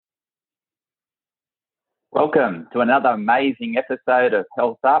Welcome to another amazing episode of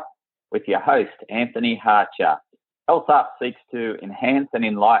Health Up with your host, Anthony Harcher. Health Up seeks to enhance and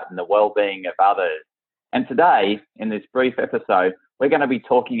enlighten the well-being of others. And today, in this brief episode, we're going to be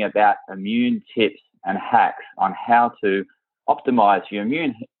talking about immune tips and hacks on how to optimize your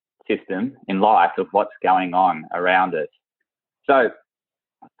immune system in light of what's going on around us. So,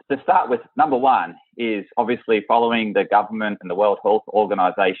 to start with, number one is obviously following the government and the World Health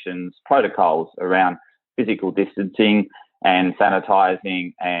Organization's protocols around physical distancing and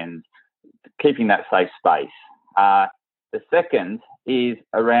sanitizing and keeping that safe space. The second is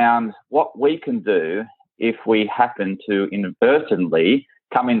around what we can do if we happen to inadvertently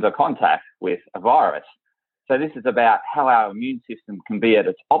come into contact with a virus. So this is about how our immune system can be at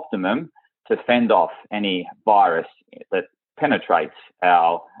its optimum to fend off any virus that penetrates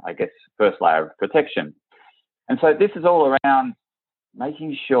our, first layer of protection. And so this is all around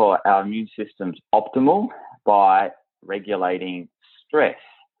making sure our immune system's optimal by regulating stress.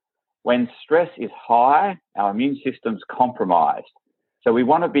 When stress is high, our immune system's compromised. So we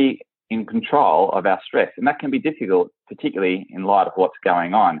want to be in control of our stress, and that can be difficult, particularly in light of what's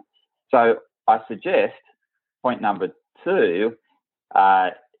going on. So I suggest point number two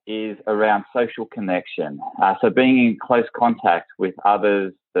is around social connection. So being in close contact with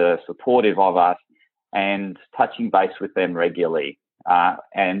others, the supportive of us, and touching base with them regularly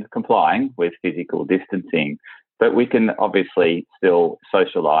and complying with physical distancing. But we can obviously still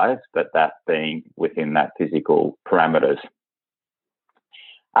socialise, but that being within that physical parameters.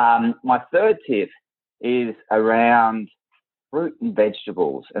 My third tip is around fruit and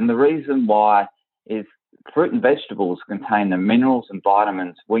vegetables. And the reason why is fruit and vegetables contain the minerals and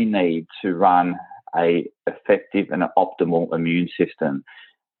vitamins we need to run an effective and optimal immune system.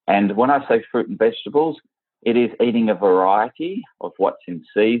 And when I say fruit and vegetables, it is eating a variety of what's in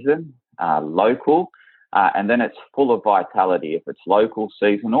season, local, and then it's full of vitality. If it's local,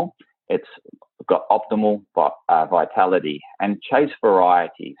 seasonal, it's got optimal vitality, and chase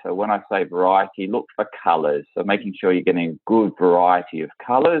variety. So when I say variety, look for colours. So making sure you're getting a good variety of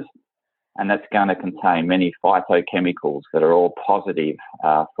colours, and that's going to contain many phytochemicals that are all positive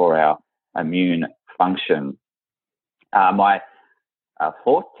for our immune function. My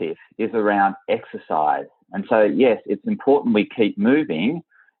fourth tip is around exercise. And so, yes, it's important we keep moving,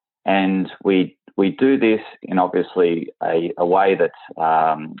 and we do this in obviously a way that's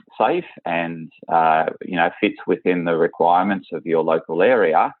safe and fits within the requirements of your local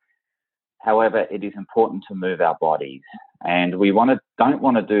area. However, it is important to move our bodies, and we don't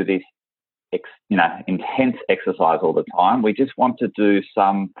want to do this intense exercise all the time. We just want to do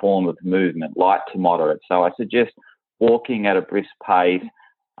some form of movement, light to moderate. So I suggest walking at a brisk pace,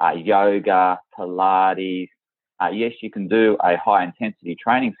 yoga, Pilates. Yes, you can do a high intensity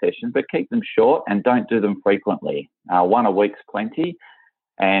training session, but keep them short and don't do them frequently. One a week's plenty,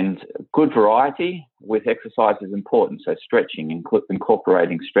 and good variety with exercise is important. So stretching,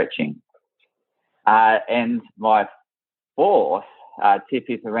 incorporating stretching. And my fourth tip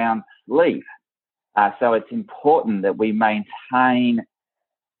is around sleep. So it's important that we maintain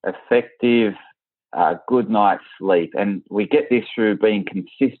effective good night's sleep, and we get this through being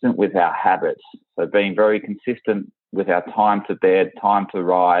consistent with our habits. So being very consistent with our time to bed, time to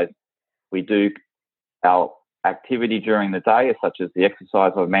rise. We do our activity during the day, such as the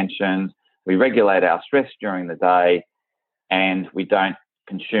exercise I've mentioned. We regulate our stress during the day, and we don't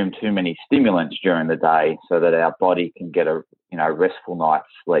consume too many stimulants during the day so that our body can get a restful night's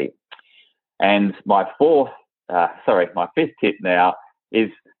sleep. And my fifth tip now is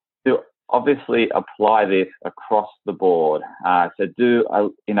to obviously apply this across the board. So do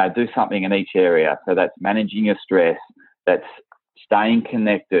something in each area. So that's managing your stress, that's staying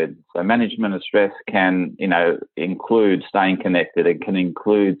connected. So management of stress can, include staying connected. It can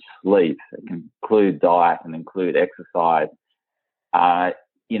include sleep. It can include diet and include exercise.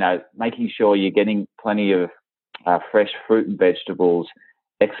 Making sure you're getting plenty of fresh fruit and vegetables,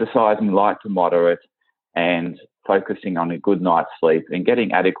 exercising light to moderate, and focusing on a good night's sleep and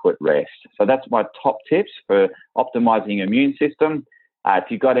getting adequate rest. So that's my top tips for optimizing immune system. If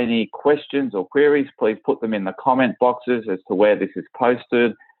you've got any questions or queries, please put them in the comment boxes as to where this is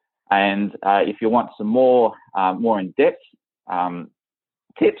posted. And if you want some more in-depth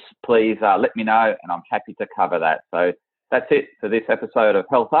tips, please let me know, and I'm happy to cover that. So that's it for this episode of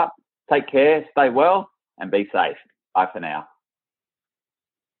Health Up. Take care, stay well, and be safe. Bye for now.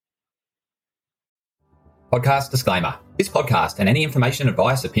 Podcast disclaimer. This podcast and any information,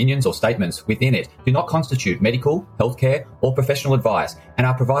 advice, opinions or statements within it do not constitute medical, healthcare or professional advice and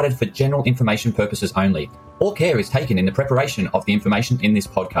are provided for general information purposes only. All care is taken in the preparation of the information in this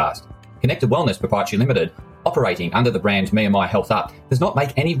podcast. Connected Wellness Proprietary Limited, operating under the brand Me and My Health Up, does not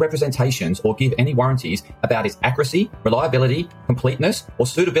make any representations or give any warranties about its accuracy, reliability, completeness, or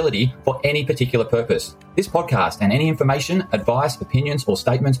suitability for any particular purpose. This podcast and any information, advice, opinions, or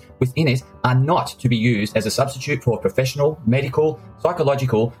statements within it are not to be used as a substitute for professional, medical,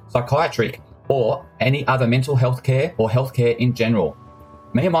 psychological, psychiatric, or any other mental health care or healthcare in general.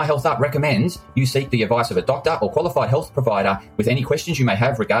 Me and My Health Up recommends you seek the advice of a doctor or qualified health provider with any questions you may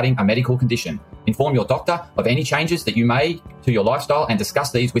have regarding a medical condition. Inform your doctor of any changes that you may to your lifestyle and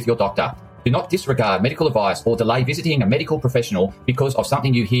discuss these with your doctor. Do not disregard medical advice or delay visiting a medical professional because of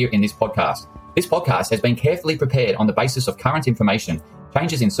something you hear in this podcast. This podcast has been carefully prepared on the basis of current information.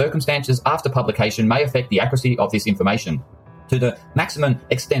 Changes in circumstances after publication may affect the accuracy of this information. To the maximum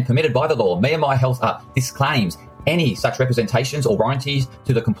extent permitted by the law, Me and My Health Up disclaims any such representations or warranties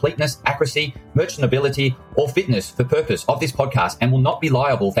to the completeness, accuracy, merchantability, or fitness for purpose of this podcast and will not be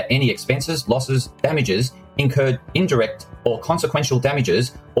liable for any expenses, losses, damages incurred, indirect or consequential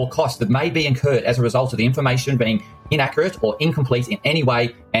damages or costs that may be incurred as a result of the information being inaccurate or incomplete in any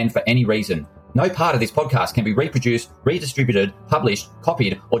way and for any reason. No part of this podcast can be reproduced, redistributed, published,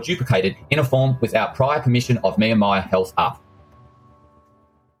 copied, or duplicated in a form without prior permission of Me and My Health Up.